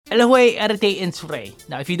Elaway erite insure.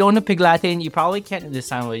 Now, if you don't know Pig Latin, you probably can't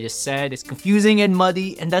understand what I just said. It's confusing and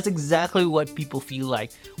muddy, and that's exactly what people feel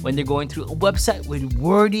like when they're going through a website with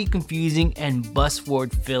wordy, confusing, and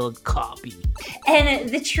buzzword-filled copy. And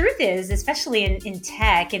the truth is, especially in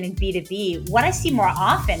tech and in B2B, what I see more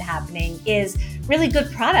often happening is really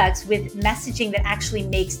good products with messaging that actually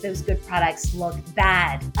makes those good products look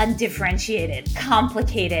bad, undifferentiated,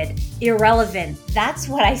 complicated, irrelevant. That's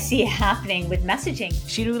what I see happening with messaging.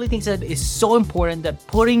 She really thinks that it's so important that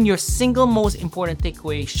putting your single most important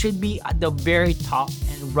takeaway should be at the very top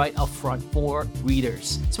and right up front for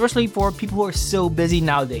readers, especially for people who are so busy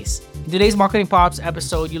nowadays. In today's Marketing Pops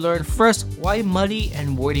episode, you learn first why muddy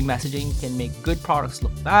and wordy messaging can make good products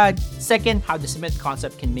look bad. Second, how the SMIT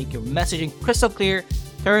concept can make your messaging crystal clear.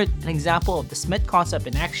 Third, an example of the SMIT concept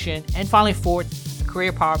in action. And finally, fourth, a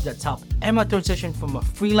career power up that's helped Emma transition from a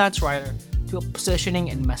freelance writer to a positioning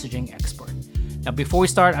and messaging expert. Now, before we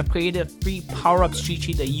start, I've created a free power-ups cheat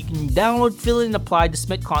sheet that you can download, fill in, and apply the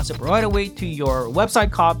SMIT concept right away to your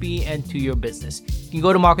website copy and to your business. You can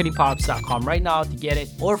go to marketingpops.com right now to get it,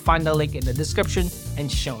 or find the link in the description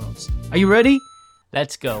and show notes. Are you ready?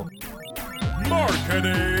 Let's go.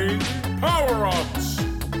 Marketing Power-Ups.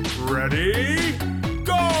 Ready?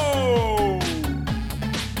 Go!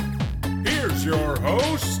 Here's your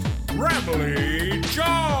host, Ramley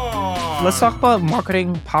John. Let's talk about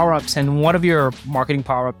marketing power-ups, and one of your marketing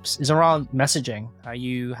power-ups is around messaging.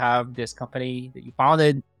 You have this company that you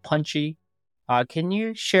founded, Punchy. Can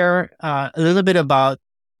you share a little bit about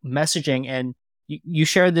messaging? And you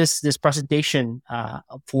shared this presentation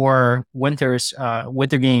for Winter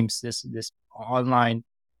Games, this online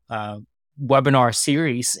webinar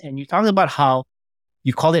series, and you talked about how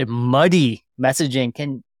you called it muddy messaging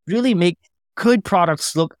can really make good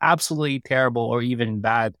products look absolutely terrible or even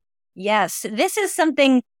bad. Yes, this is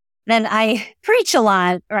something that I preach a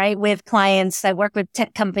lot, right, with clients. I work with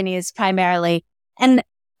tech companies primarily. And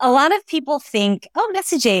a lot of people think, oh,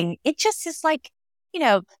 messaging, it just is like,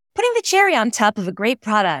 putting the cherry on top of a great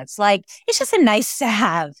product. Like, it's just a nice to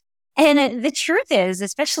have. And the truth is,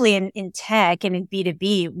 especially in tech and in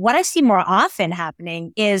B2B, what I see more often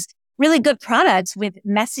happening is really good products with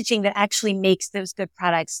messaging that actually makes those good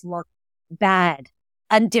products look bad,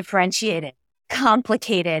 undifferentiated,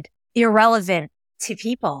 complicated, irrelevant to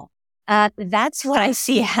people. That's what I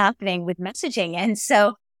see happening with messaging. And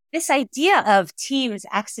so this idea of teams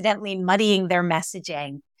accidentally muddying their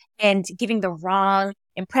messaging and giving the wrong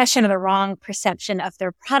impression or the wrong perception of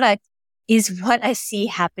their product is what I see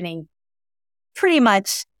happening pretty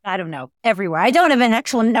much, I don't know, everywhere. I don't have an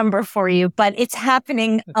actual number for you, but it's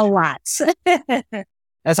happening a lot.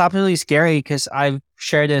 That's absolutely scary because I've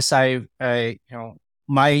shared this.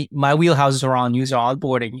 My wheelhouse is around user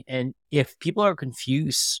onboarding, and if people are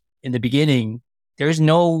confused in the beginning, there's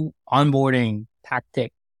no onboarding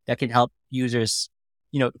tactic that can help users,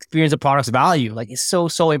 experience the product's value. Like, it's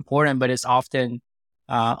so important, but it's often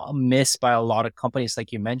missed by a lot of companies,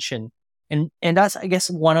 like you mentioned. And that's, I guess,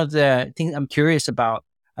 one of the things I'm curious about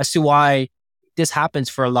as to why this happens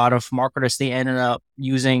for a lot of marketers. They ended up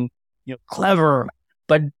using, clever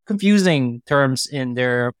but confusing terms in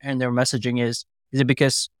their messaging. Is it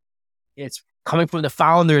because it's coming from the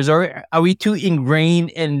founders, or are we too ingrained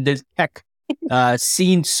in the tech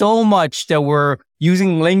scene so much that we're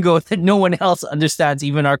using lingo that no one else understands,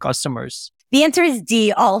 even our customers? The answer is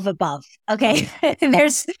D, all of above. Okay.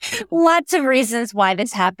 There's lots of reasons why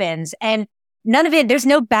this happens, and none of it, there's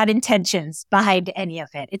no bad intentions behind any of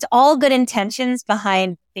it. It's all good intentions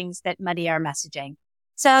behind things that muddy our messaging.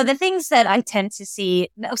 So the things that I tend to see,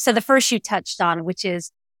 so the first you touched on, which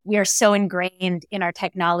is we are so ingrained in our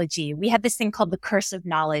technology. We have this thing called the curse of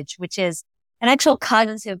knowledge, which is an actual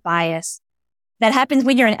cognitive bias that happens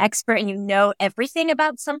when you're an expert and you know everything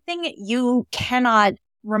about something. You cannot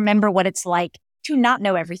remember what it's like to not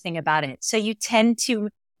know everything about it. So you tend to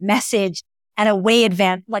message at a way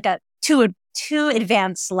advanced, like a too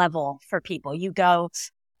advanced level for people. You go,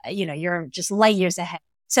 you're just light years ahead.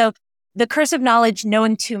 So the curse of knowledge,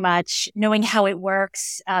 knowing too much, knowing how it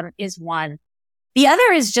works, is one. The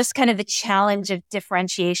other is just kind of the challenge of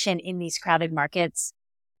differentiation in these crowded markets.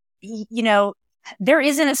 There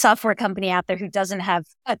isn't a software company out there who doesn't have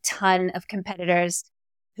a ton of competitors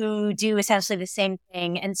who do essentially the same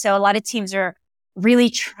thing. And so a lot of teams are really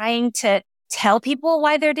trying to tell people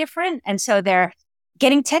why they're different. And so they're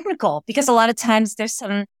getting technical because a lot of times there's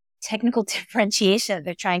some technical differentiation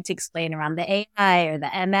they're trying to explain around the AI or the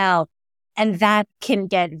ML. And that can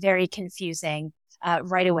get very confusing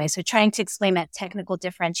right away. So trying to explain that technical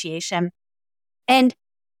differentiation. And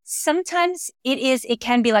sometimes it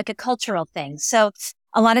can be like a cultural thing. So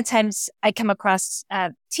a lot of times I come across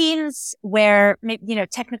teams where,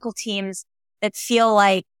 technical teams that feel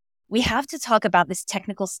like we have to talk about this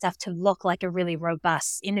technical stuff to look like a really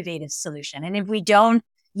robust, innovative solution. And if we don't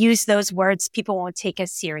use those words, people won't take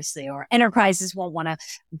us seriously, or enterprises won't want to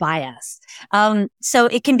buy us. So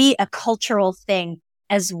it can be a cultural thing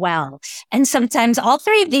as well. And sometimes all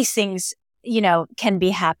three of these things, can be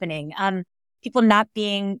happening. People not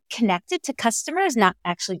being connected to customers, not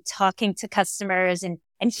actually talking to customers and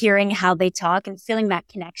hearing how they talk and feeling that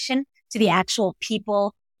connection to the actual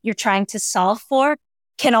people you're trying to solve for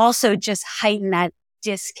can also just heighten that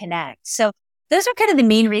disconnect. So those are kind of the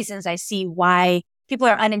main reasons I see why people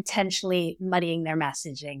are unintentionally muddying their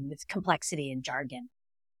messaging with complexity and jargon.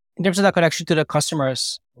 In terms of that connection to the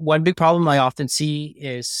customers, one big problem I often see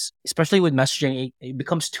is, especially with messaging, it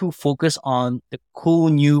becomes too focused on the cool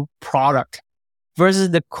new product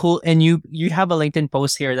versus the cool, and you have a LinkedIn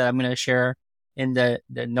post here that I'm going to share in the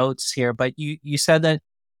notes here, but you said that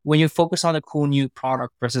when you focus on the cool new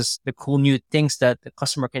product versus the cool new things that the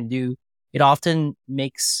customer can do, it often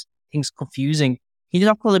makes things confusing. Can you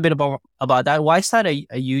talk a little bit about that? Why is that a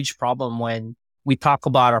huge problem when we talk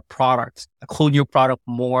about our product, a cool new product,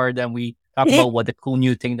 more than we talk about what the cool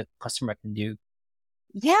new thing the customer can do?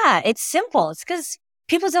 Yeah, it's simple. It's because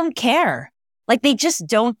people don't care. Like, they just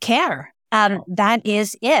don't care. That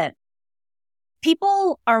is it.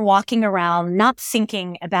 People are walking around not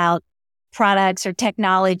thinking about products or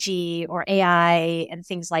technology or AI and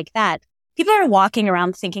things like that. People are walking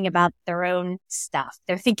around thinking about their own stuff.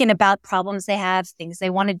 They're thinking about problems they have, things they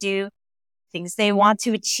want to do, things they want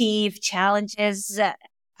to achieve, challenges.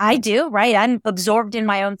 I do, right? I'm absorbed in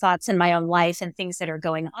my own thoughts and my own life and things that are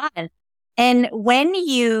going on. And when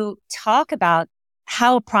you talk about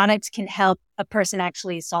how a product can help a person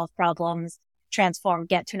actually solve problems, transform,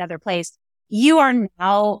 get to another place, you are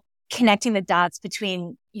now connecting the dots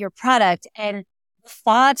between your product and the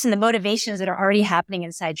thoughts and the motivations that are already happening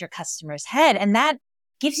inside your customer's head. And that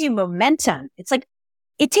gives you momentum. It's like,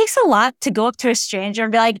 it takes a lot to go up to a stranger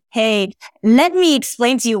and be like, hey, let me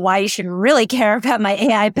explain to you why you should really care about my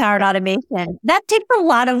AI-powered automation. That takes a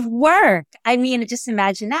lot of work. I mean, just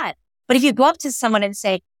imagine that. But if you go up to someone and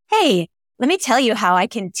say, hey, let me tell you how I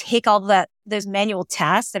can take all those manual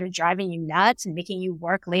tasks that are driving you nuts and making you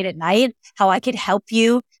work late at night, how I could help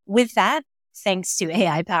you with that thanks to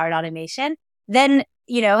AI-powered automation, then,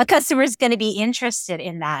 a customer is going to be interested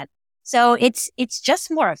in that. So it's just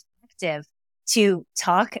more effective to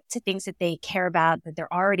talk to things that they care about, that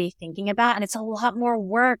they're already thinking about. And it's a lot more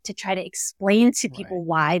work to try to explain to people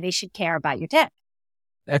why they should care about your tech.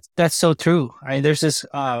 That's so true. There's this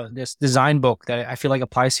design book that I feel like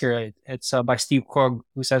applies here. It's by Steve Krug,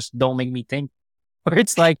 who says, "Don't make me think." Where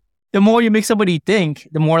it's like, the more you make somebody think,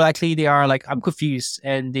 the more likely they are like, I'm confused,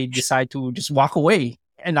 and they decide to just walk away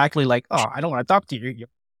and actually like, oh, I don't want to talk to you.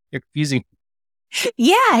 You're confusing.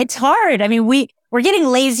 Yeah, it's hard. I mean, we're getting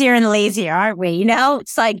lazier and lazier, aren't we?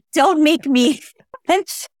 It's like, don't make me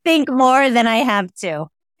think more than I have to.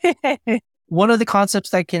 One of the concepts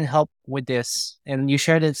that can help with this, and you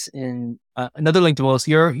shared this in another LinkedIn post,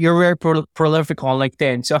 you're very prolific on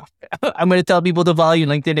LinkedIn. So I'm going to tell people to value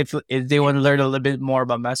LinkedIn if they want to learn a little bit more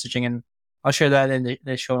about messaging, and I'll share that in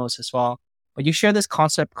the show notes as well. But you share this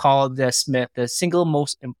concept called the SMIT, the single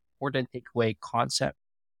most important takeaway concept.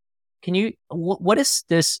 Can you, what is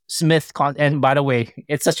this SMIT concept? And by the way,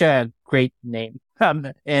 it's such a great name.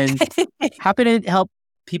 And how can it help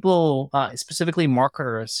people, specifically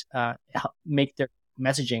marketers, make their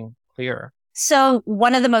messaging clearer? So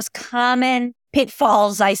one of the most common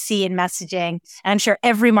pitfalls I see in messaging, and I'm sure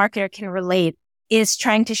every marketer can relate, is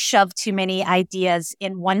trying to shove too many ideas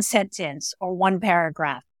in one sentence or one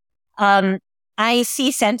paragraph. I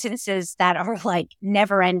see sentences that are like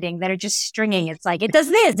never ending, that are just stringing. It's like, it does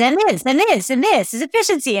this and this and this and this is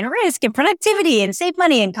efficiency and risk and productivity and save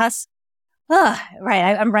money and costs. Right.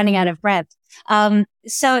 I'm running out of breath.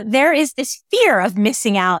 So there is this fear of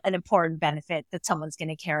missing out an important benefit that someone's going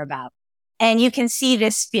to care about. And you can see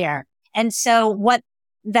this fear. And so what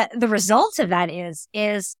the result of that is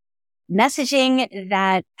messaging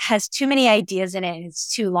that has too many ideas in it and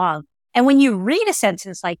it's too long. And when you read a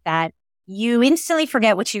sentence like that, you instantly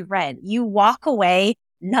forget what you read. You walk away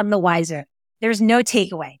none the wiser. There's no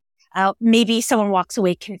takeaway. Maybe someone walks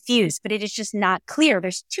away confused, but it is just not clear.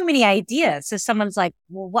 There's too many ideas. So someone's like,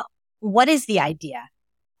 well, what is the idea?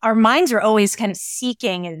 Our minds are always kind of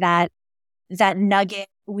seeking that nugget.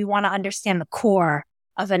 We want to understand the core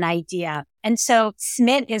of an idea. And so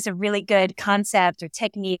SMIT is a really good concept or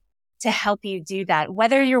technique to help you do that.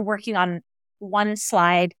 Whether you're working on one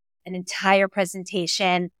slide, an entire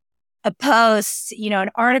presentation, a post, an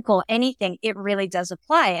article, anything, it really does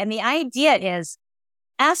apply. And the idea is,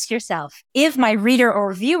 ask yourself, if my reader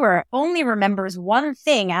or viewer only remembers one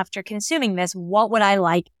thing after consuming this, what would I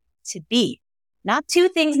like to be? Not two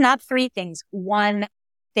things, not three things, one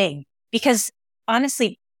thing. Because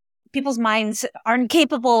honestly, people's minds aren't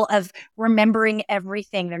capable of remembering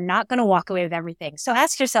everything. They're not going to walk away with everything. So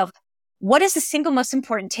ask yourself, what is the single most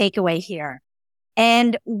important takeaway here?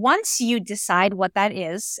 And once you decide what that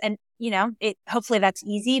is, and hopefully that's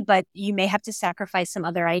easy, but you may have to sacrifice some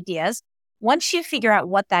other ideas. Once you figure out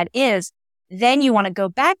what that is, then you want to go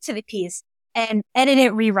back to the piece and edit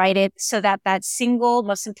it, rewrite it so that that single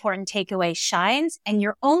most important takeaway shines. And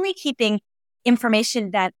you're only keeping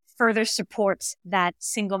information that further supports that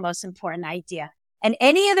single most important idea. And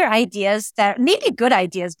any other ideas that may be good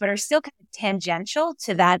ideas, but are still kind of tangential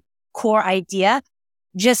to that core idea,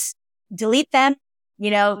 just delete them.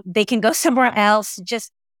 They can go somewhere else.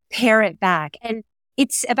 Just pare it back. And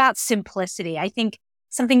it's about simplicity. I think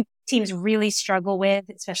something teams really struggle with,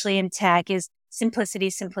 especially in tech, is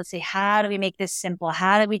simplicity. How do we make this simple?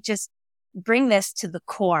 How do we just bring this to the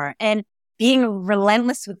core? And being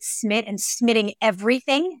relentless with SMIT and SMITting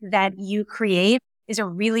everything that you create is a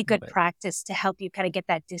really good practice to help you kind of get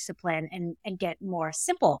that discipline and get more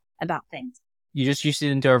simple about things. You just used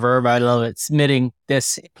it into a verb. I love it. SMITting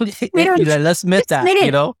this. Let's SMIT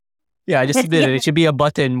that, Yeah, I just SMIT it. It should be a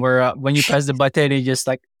button where when you press the button, it just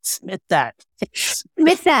like SMIT that.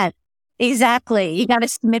 SMIT that. Exactly. You got to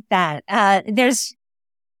SMIT that.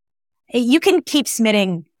 You can keep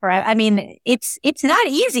SMITting forever. I mean, it's not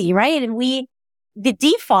easy, right? And the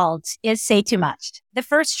default is say too much. The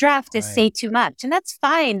first draft is say too much. And that's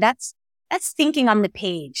fine. That's thinking on the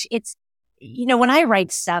page. It's, when I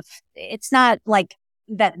write stuff, it's not like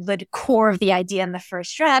that the core of the idea in the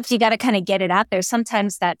first draft. You got to kind of get it out there.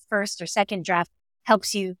 Sometimes that first or second draft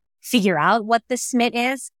helps you figure out what the SMIT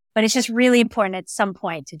is, but it's just really important at some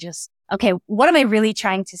point to just, okay, what am I really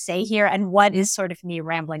trying to say here? And what is sort of me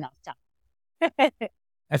rambling off top?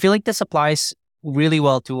 I feel like this applies really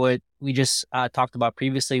well to what we just talked about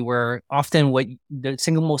previously, where often what the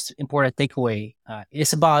single most important takeaway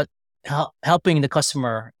is about helping the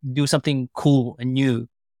customer do something cool and new,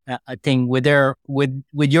 a thing with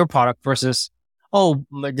your product versus,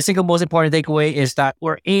 the single most important takeaway is that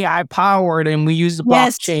we're AI powered and we use the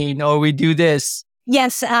blockchain or we do this.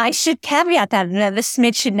 Yes, I should caveat that. No, the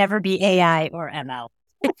SMIT should never be AI or ML.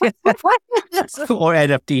 Or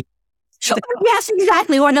NFT. Yes,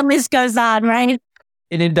 exactly. When the list goes on, right?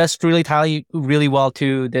 And it does really tie really well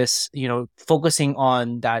to this, focusing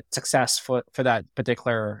on that success for that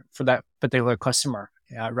particular customer,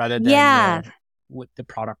 rather than with the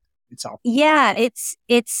product itself. Yeah, it's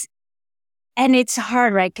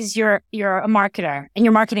hard, right? Because you're a marketer and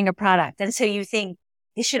you're marketing a product, and so you think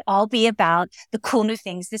it should all be about the cool new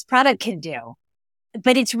things this product can do,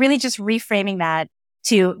 but it's really just reframing that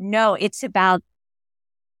to no, it's about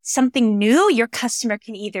something new your customer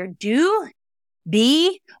can either do,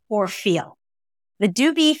 be, or feel. The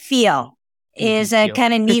do, be, feel is a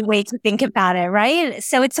kind of neat way to think about it, right?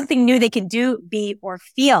 So it's something new they can do, be, or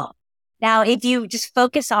feel. Now, if you just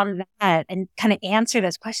focus on that and kind of answer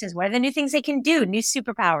those questions, what are the new things they can do? New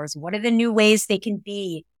superpowers? What are the new ways they can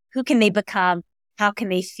be? Who can they become? How can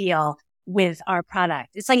they feel with our product?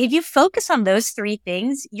 It's like, if you focus on those three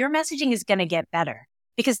things, your messaging is going to get better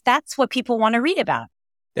because that's what people want to read about.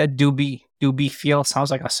 That do be feel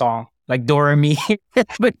sounds like a song, like Doremi,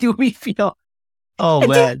 but do be feel. Oh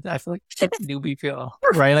man, I feel like do be feel,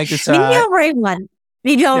 right? Like it's maybe I'll write one.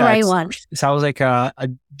 It sounds like a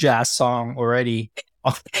jazz song already.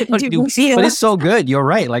 But it's so good. You're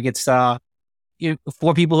right. Like it's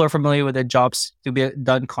for people who are familiar with the jobs to be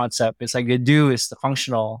done concept, it's like the do is the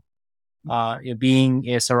functional, being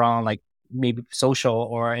is around like maybe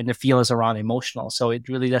social, and the feel is around emotional. So it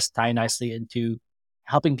really does tie nicely into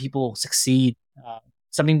helping people succeed,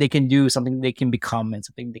 something they can do, something they can become, and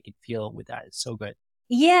something they can feel with that. It's so good.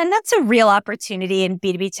 Yeah, and that's a real opportunity in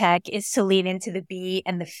B2B tech is to lean into the be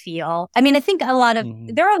and the feel. I mean, I think there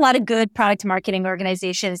are a lot of good product marketing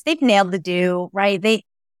organizations. They've nailed the do, right?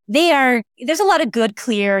 There's a lot of good,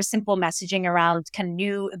 clear, simple messaging around kind of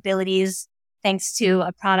new abilities thanks to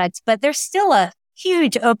a product, but there's still a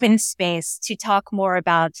huge open space to talk more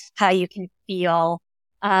about how you can feel,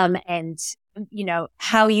 and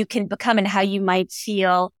how you can become and how you might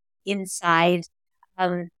feel inside.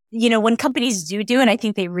 When companies do, and I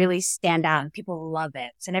think they really stand out and people love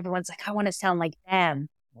it. And everyone's like, I want to sound like them,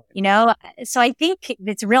 So I think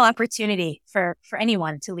it's a real opportunity for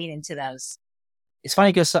anyone to lean into those. It's funny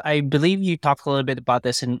because I believe you talked a little bit about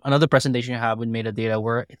this in another presentation you have with Metadata,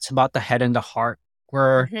 where it's about the head and the heart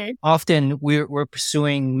where often we're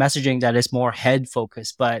pursuing messaging that is more head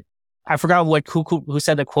focused. But I forgot who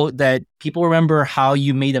said the quote that people remember how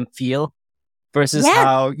you made them feel versus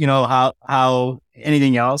how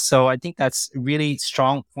anything else. So I think that's a really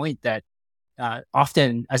strong point that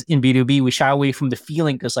often as in B2B, we shy away from the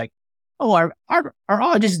feeling because like, oh, our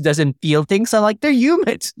audience doesn't feel things. So like they're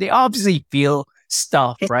humans. They obviously feel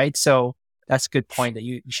stuff, right? So that's a good point that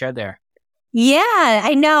you shared there. Yeah,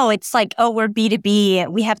 I know. It's like, oh, we're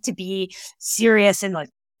B2B. We have to be serious and like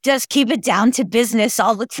just keep it down to business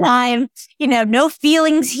all the time. No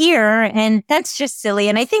feelings here. And that's just silly.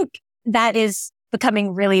 And I think that is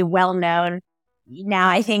becoming really well known now.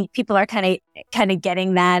 I think people are kind of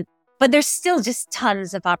getting that, but there's still just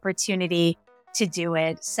tons of opportunity to do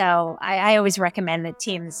it. So I always recommend that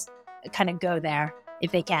teams kind of go there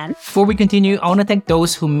if they can. Before we continue, I want to thank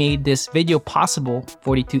those who made this video possible,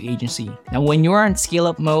 42 Agency. Now, when you're in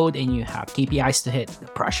scale-up mode and you have KPIs to hit, the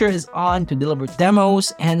pressure is on to deliver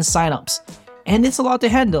demos and signups. And it's a lot to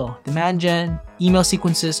handle: demand gen, email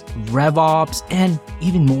sequences, RevOps, and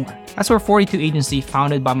even more. That's where 42 Agency,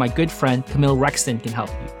 founded by my good friend Camille Rexton, can help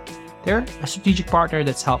you. They're a strategic partner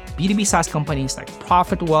that's helped B2B SaaS companies like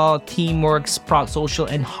Profitwell, Teamworks, Sprout Social,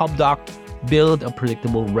 and HubDoc build a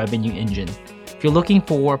predictable revenue engine. If you're looking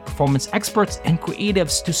for performance experts and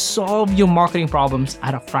creatives to solve your marketing problems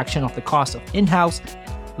at a fraction of the cost of in-house,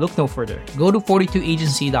 look no further. Go to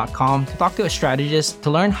 42agency.com to talk to a strategist to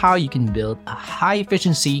learn how you can build a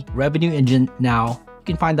high-efficiency revenue engine now. You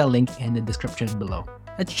can find that link in the description below.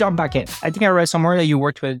 Let's jump back in. I think I read somewhere that you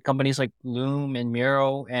worked with companies like Loom and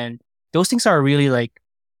Miro, and those things are really like,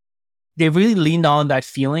 they've really leaned on that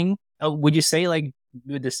feeling. Would you say like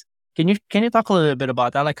with this, can you talk a little bit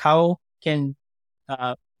about that? Like how can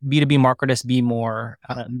B2B marketers be more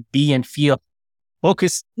be and feel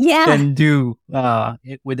focused than do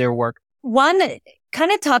with their work? One,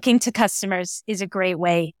 kind of talking to customers is a great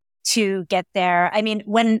way to get there. I mean,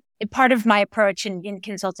 when part of my approach in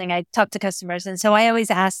consulting, I talk to customers. And so I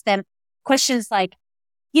always ask them questions like,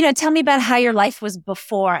 tell me about how your life was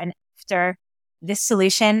before and after this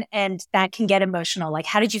solution. And that can get emotional. Like,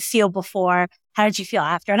 how did you feel before? How did you feel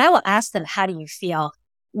after? And I will ask them, how do you feel?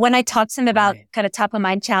 When I talk to them about kind of top of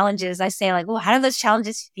mind challenges, I say like, well, how do those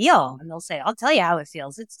challenges feel? And they'll say, I'll tell you how it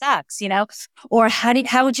feels. It sucks, or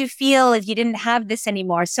how would you feel if you didn't have this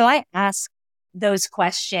anymore? So I ask those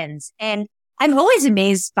questions, and I'm always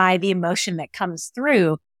amazed by the emotion that comes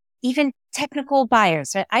through, even technical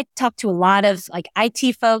buyers. I talk to a lot of like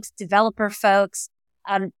IT folks, developer folks,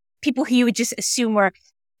 people who you would just assume were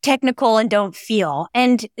technical and don't feel.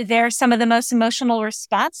 And they're some of the most emotional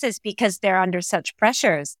responses because they're under such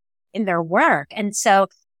pressures in their work. And so,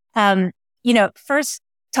 first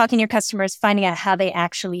talking to your customers, finding out how they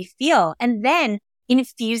actually feel, and then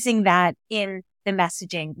infusing that in the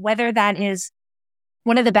messaging, whether that is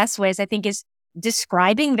one of the best ways, I think, is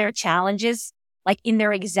describing their challenges, like in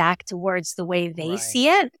their exact words, the way they see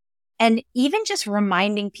it. And even just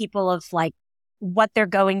reminding people of like what they're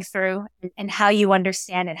going through and how you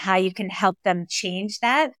understand and how you can help them change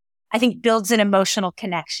that, I think builds an emotional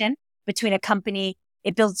connection between a company.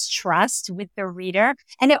 It builds trust with the reader.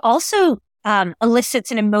 And it also elicits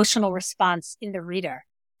an emotional response in the reader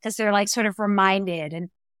because they're like sort of reminded and,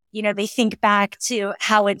 they think back to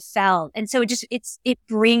how it felt. And so it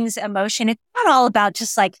brings emotion. It's not all about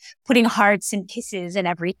just like putting hearts and kisses and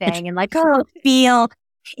everything and like, oh, feel.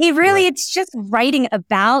 It really, it's just writing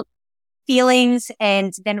about feelings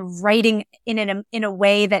and then writing in a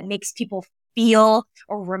way that makes people feel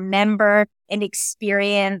or remember and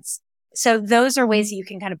experience. So those are ways that you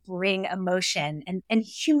can kind of bring emotion and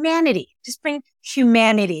humanity, just bring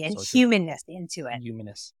humanity and humanness into it.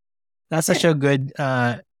 Humanness. That's such a good,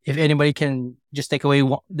 if anybody can just take away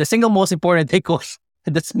the single most important takeaway,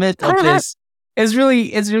 the SMIT of this is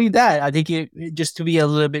really that. I think just to be a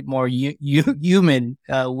little bit more human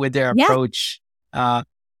with their approach. I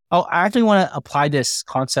actually want to apply this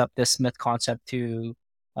SMIT concept to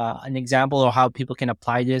an example of how people can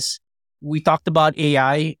apply this. We talked about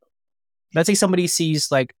AI. Let's say somebody sees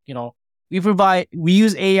like, we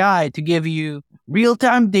use AI to give you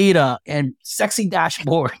real-time data and sexy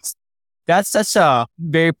dashboards. That's a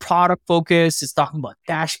very product focused. It's talking about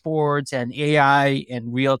dashboards and AI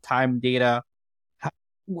and real-time data.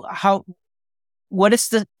 What is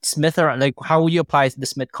the SMIT or like, how would you apply the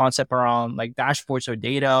SMIT concept around like dashboards or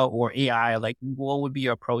data or AI? Like what would be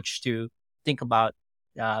your approach to think about,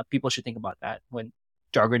 people should think about that when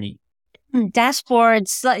jargony?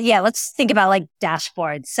 Dashboards. Yeah. Let's think about like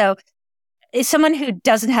dashboards. So is someone who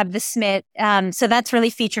doesn't have the SMIT. So that's really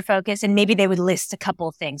feature focused. And maybe they would list a couple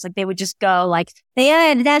of things. Like they would just go like the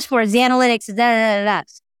dashboards, the analytics, da, da, da, da.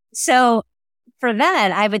 So for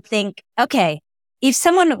that, I would think, okay, if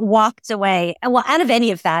someone walked away, well, out of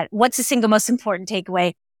any of that, what's the single most important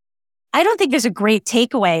takeaway? I don't think there's a great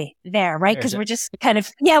takeaway there, right? Because we're just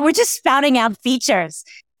we're just spouting out features.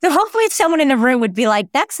 So hopefully someone in the room would be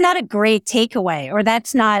like, that's not a great takeaway, or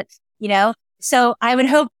that's not, So I would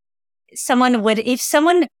hope if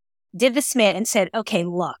someone did the SMIT and said, okay,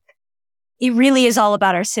 look, it really is all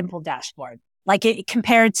about our simple dashboard. Like it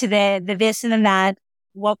compared to the this and the that,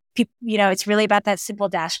 what people, it's really about that simple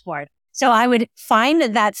dashboard. So I would find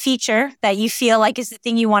that feature that you feel like is the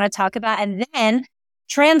thing you want to talk about, and then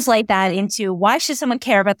translate that into why should someone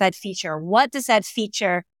care about that feature? What does that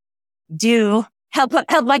feature do? Help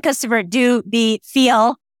my customer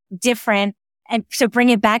feel different. And so bring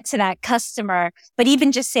it back to that customer. But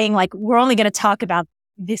even just saying like, we're only going to talk about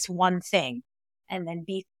this one thing and then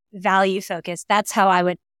be value focused. That's how I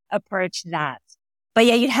would approach that. But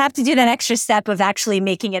yeah, you'd have to do that extra step of actually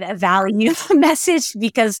making it a value message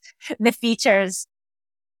because the features,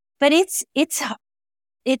 but it's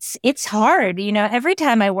hard. Every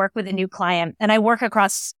time I work with a new client, and I work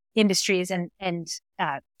across industries and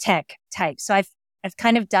tech types. So I've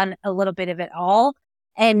kind of done a little bit of it all.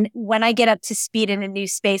 And when I get up to speed in a new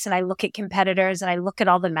space and I look at competitors and I look at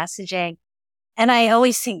all the messaging, and I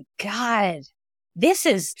always think, God, this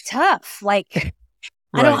is tough. Like,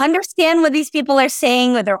 I don't understand what these people are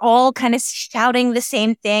saying, or they're all kind of shouting the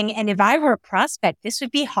same thing. And if I were a prospect, this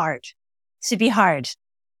would be hard. This would be hard.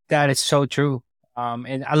 That is so true.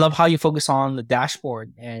 And I love how you focus on the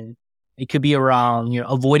dashboard, and it could be around,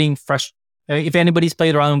 avoiding if anybody's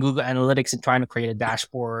played around with Google Analytics and trying to create a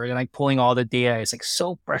dashboard and like pulling all the data, it's like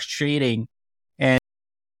so frustrating. And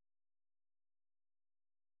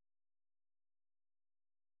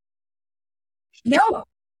no,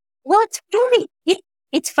 well,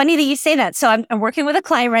 it's funny that you say that. So I'm working with a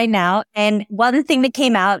client right now, and one thing that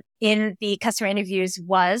came out in the customer interviews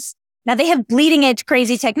was, now they have bleeding edge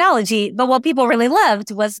crazy technology, but what people really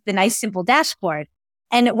loved was the nice simple dashboard.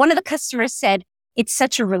 And one of the customers said, it's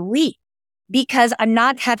such a relief because I'm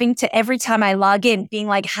not having to, every time I log in, being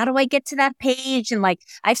like, how do I get to that page? And like,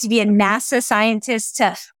 I have to be a NASA scientist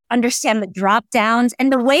to understand the drop downs.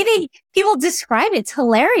 And the way people describe it's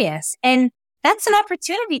hilarious. And that's an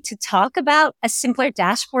opportunity to talk about a simpler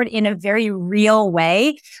dashboard in a very real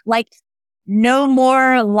way. Like, no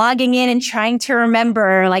more logging in and trying to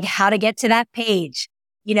remember like how to get to that page.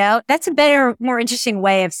 That's a better, more interesting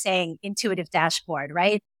way of saying intuitive dashboard,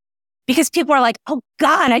 right? Because people are like, oh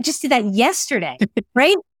God, I just did that yesterday,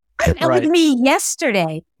 right? That was me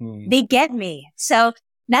yesterday. They get me. So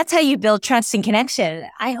that's how you build trust and connection.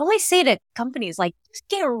 I always say to companies, like, just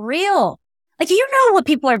get real. Like, you know what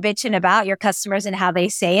people are bitching about, your customers, and how they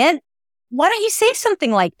say it. Why don't you say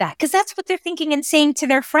something like that? Because that's what they're thinking and saying to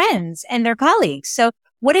their friends and their colleagues. So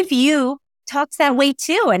what if you talked that way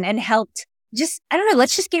too and helped I don't know,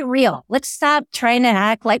 let's just get real. Let's stop trying to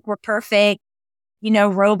act like we're perfect,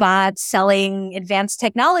 robots selling advanced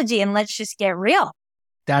technology, and let's just get real.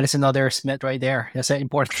 That is another SMIT right there. That's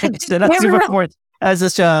important. That's super important. That's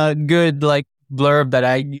such a good blurb that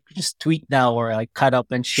I just tweet now or cut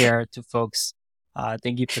up and share to folks.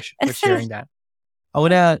 Thank you for sharing that. I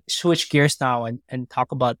want to switch gears now and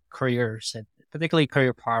talk about careers, and particularly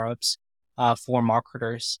career power-ups for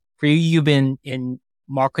marketers. For you, you've been in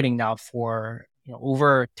marketing now for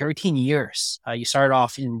over 13 years. You started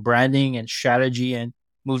off in branding and strategy and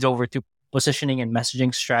moved over to positioning and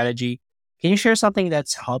messaging strategy. Can you share something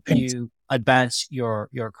that's helped you advance your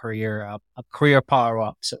career, a career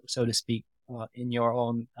power-up, so to speak, in your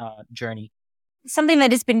own journey? Something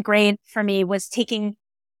that has been great for me was taking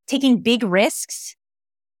big risks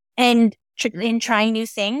and in trying new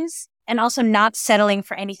things, and also not settling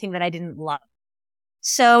for anything that I didn't love.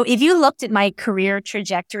 So if you looked at my career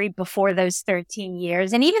trajectory before those 13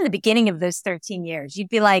 years, and even the beginning of those 13 years, you'd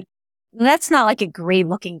be like, that's not like a great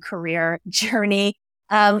looking career journey.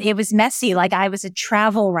 It was messy. Like, I was a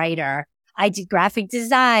travel writer. I did graphic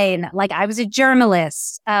design. Like, I was a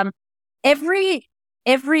journalist. Every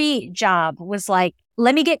job was like,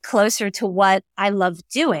 let me get closer to what I love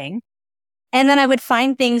doing. And then I would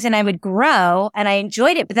find things and I would grow and I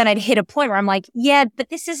enjoyed it. But then I'd hit a point where I'm like, yeah, but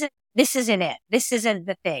this isn't it. This isn't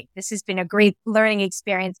the thing. This has been a great learning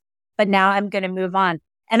experience, but now I'm going to move on.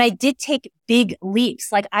 And I did take big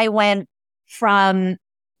leaps. Like, I went from,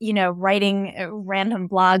 writing random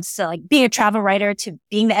blogs to like being a travel writer to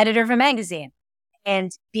being the editor of a magazine,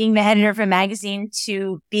 and being the editor of a magazine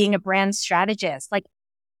to being a brand strategist. Like,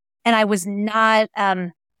 and I was not,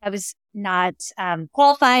 I was not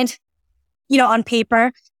qualified, on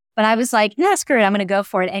paper. But I was like, no, screw it. I'm going to go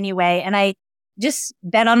for it anyway. And I just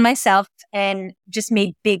bet on myself and just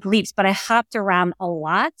made big leaps. But I hopped around a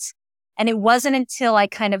lot. And it wasn't until I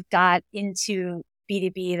kind of got into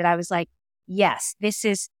B2B that I was like, yes, this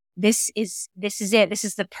is it. This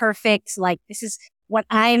is the perfect, this is what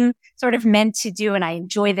I'm sort of meant to do. And I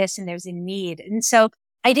enjoy this and there's a need. And so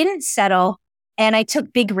I didn't settle and I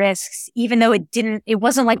took big risks, even though it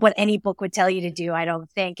wasn't like what any book would tell you to do, I don't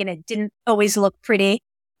think. And it didn't always look pretty,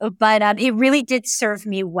 but it really did serve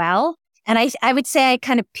me well. And I would say I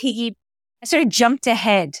sort of jumped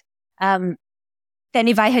ahead. Than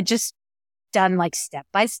if I had just done step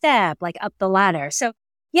by step, up the ladder. So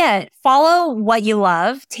yeah, follow what you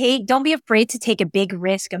love. Don't be afraid to take a big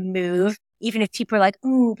risk, a move, even if people are like,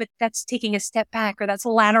 ooh, but that's taking a step back or that's a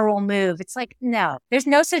lateral move. It's like, no, there's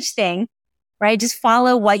no such thing, right? Just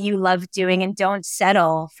follow what you love doing and don't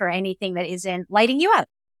settle for anything that isn't lighting you up.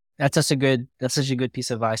 That's such a good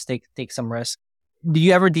piece of advice. Take some risk. Do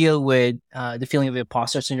you ever deal with the feeling of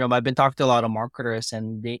imposter syndrome? I've been talking to a lot of marketers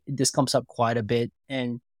and this comes up quite a bit.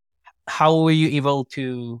 And how were you able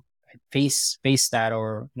to face that,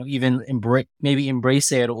 or even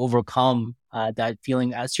embrace it or overcome that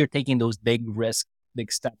feeling as you're taking those big risks,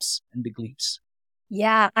 big steps, and big leaps?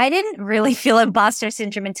 Yeah, I didn't really feel imposter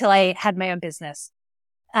syndrome until I had my own business.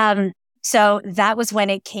 So that was when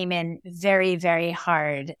it came in very, very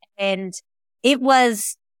hard. And it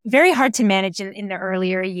was very hard to manage in the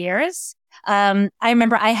earlier years. I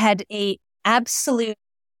remember I had a absolute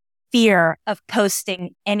fear of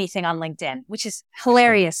posting anything on LinkedIn, which is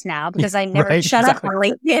hilarious now because I never shut up on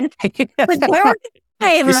LinkedIn.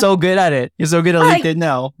 You're so good at it. You're so good at LinkedIn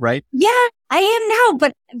now, right? Yeah, I am now.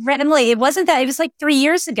 But randomly, it wasn't that. It was 3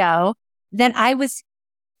 years ago. Then I was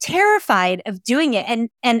terrified of doing it.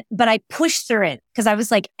 But I pushed through it because I was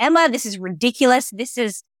like, Emma, this is ridiculous. This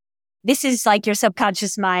is your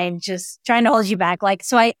subconscious mind just trying to hold you back.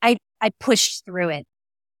 So I pushed through it.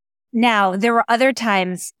 Now, there were other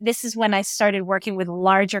times, this is when I started working with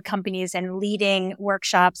larger companies and leading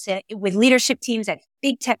workshops with leadership teams at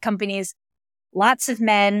big tech companies, lots of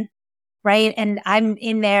men, right? And I'm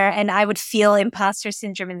in there and I would feel imposter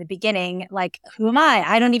syndrome in the beginning. Who am I?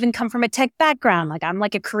 I don't even come from a tech background. I'm a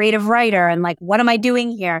creative writer and what am I doing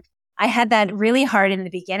here? I had that really hard in the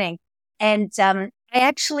beginning. And I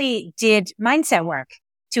actually did mindset work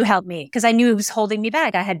to help me because I knew it was holding me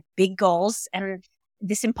back. I had big goals and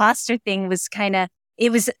this imposter thing was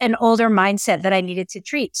it was an older mindset that I needed to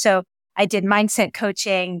treat. So I did mindset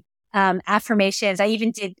coaching, affirmations. I even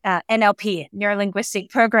did NLP, neuro-linguistic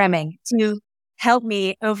programming, to help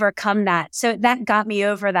me overcome that. So that got me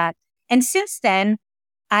over that. And since then,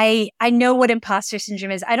 I know what imposter syndrome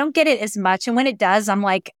is. I don't get it as much. And when it does, I'm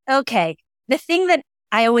like, okay, the thing that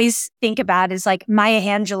I always think about is Maya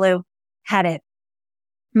Angelou had it.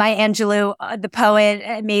 Maya Angelou, the poet,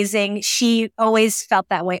 amazing. She always felt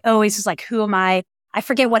that way. Always was like, who am I? I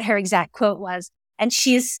forget what her exact quote was. And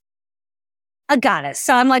she's a goddess.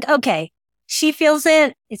 So I'm like, okay, she feels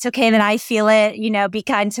it. It's okay that I feel it, be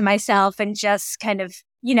kind to myself and just kind of,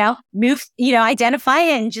 move, identify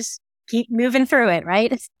it and just keep moving through it.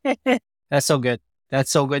 Right. That's so good. That's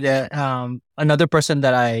so good. Another person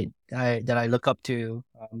that I look up to,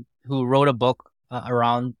 who wrote a book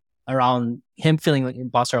around him feeling like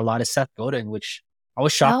imposter a lot is Seth Godin, which I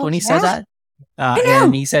was shocked when he said that.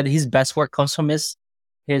 And he said his best work comes from his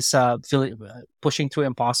feeling, pushing through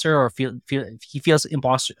imposter, or he feels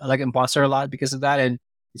imposter a lot because of that. And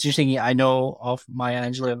it's interesting. I know of Maya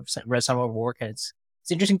Angelou, I've read some of her work, and it's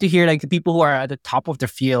interesting to hear the people who are at the top of their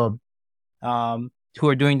field, who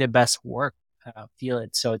are doing the best work, feel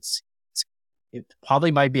it. So it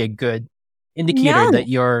probably might be a good indicator that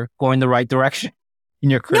you're going the right direction in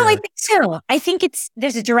your career. No, I think so. I think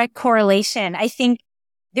there's a direct correlation. I think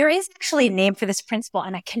there is actually a name for this principle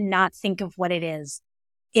and I cannot think of what it is.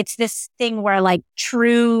 It's this thing where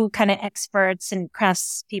true kind of experts and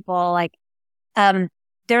crafts people,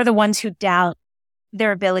 they're the ones who doubt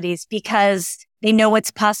their abilities because they know what's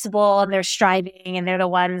possible and they're striving, and they're the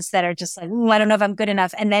ones that are just ooh, I don't know if I'm good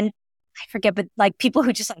enough. And then I forget, but people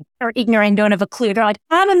who just are ignorant and don't have a clue, they're like,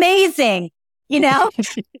 I'm amazing,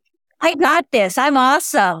 I got this. I'm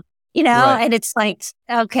awesome, right. And it's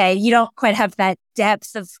okay, you don't quite have that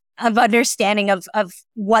depth of understanding of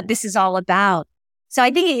what this is all about. So I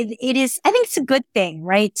think it is, I think it's a good thing,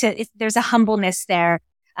 right? There's a humbleness there,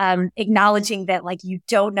 acknowledging that you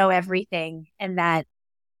don't know everything, and that,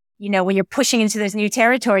 when you're pushing into those new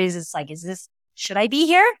territories, it's should I be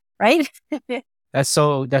here? Right? That's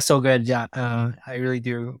so good. Yeah. I really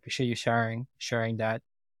do appreciate you sharing that.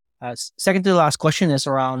 second to the last question is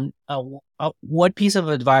around what piece of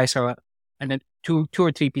advice and then two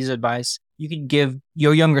or three pieces of advice you can give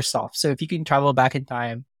your younger self. So if you can travel back in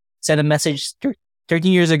time, send a message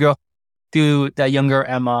 13 years ago to the younger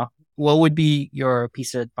Emma, what would be your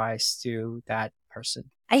piece of advice to that person?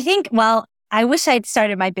 I think, well, I wish I'd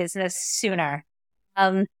started my business sooner.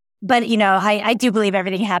 But, I do believe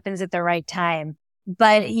everything happens at the right time.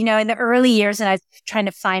 But, in the early years and I was trying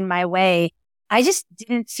to find my way, I just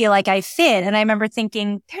didn't feel like I fit. And I remember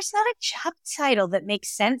thinking, there's not a job title that makes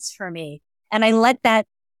sense for me. And I let that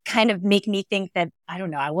kind of make me think that, I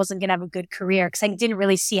don't know, I wasn't going to have a good career because I didn't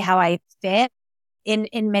really see how I fit in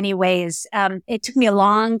many ways. It took me a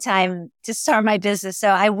long time to start my business. So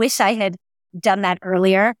I wish I had done that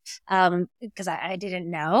earlier because I didn't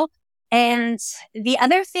know. And the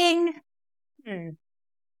other thing,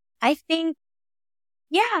 I think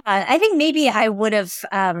maybe I would have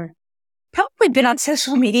probably been on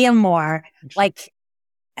social media more.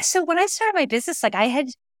 So when I started my business, I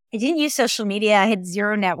didn't use social media. I had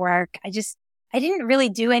zero network. I didn't really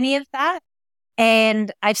do any of that.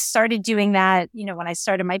 And I've started doing that, when I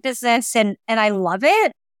started my business and I love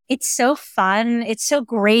it. It's so fun. It's so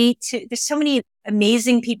great. There's so many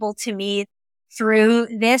amazing people to meet through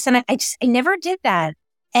this. And I never did that.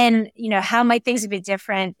 And, how might things have been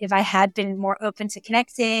different if I had been more open to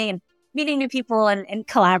connecting and meeting new people and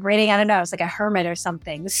collaborating? I don't know. I was like a hermit or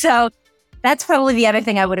something. So that's probably the other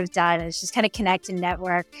thing I would have done is just kind of connect and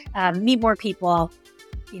network, meet more people,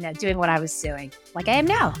 doing what I was doing like I am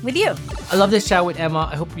now with you. I love this chat with Emma.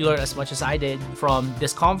 I hope you learned as much as I did from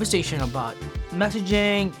this conversation about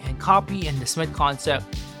messaging and copy and the SMIT concept.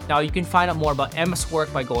 Now, you can find out more about Emma's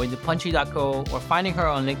work by going to punchy.co or finding her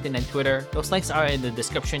on LinkedIn and Twitter. Those links are in the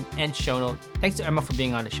description and show note. Thanks to Emma for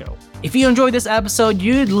being on the show. If you enjoyed this episode,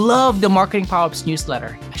 you'd love the Marketing Power-Ups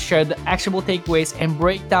newsletter. I share the actionable takeaways and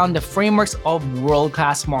break down the frameworks of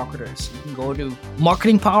world-class marketers. You can go to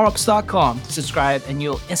marketingpowerups.com to subscribe and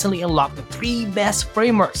you'll instantly unlock the 3 best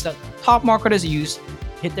frameworks that top marketers use to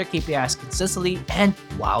hit their KPIs consistently and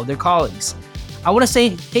wow their colleagues. I want to say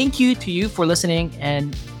thank you to you for listening,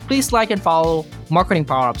 and please like and follow Marketing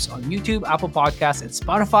Power-Ups on YouTube, Apple Podcasts, and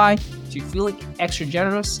Spotify. If you feel extra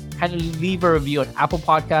generous, kindly leave a review on Apple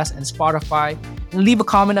Podcasts and Spotify, and leave a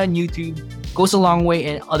comment on YouTube. It goes a long way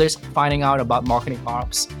in others finding out about Marketing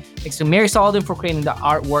Power-Ups. Thanks to Mary Sullivan for creating the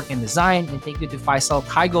artwork and design, and thank you to Faisal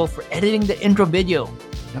Kaigo for editing the intro video.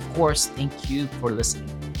 And of course, thank you for listening.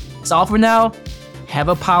 That's all for now. Have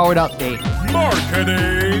a powered up day.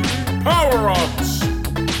 Marketing Power-Ups.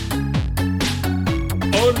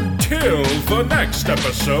 Until the next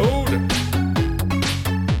episode,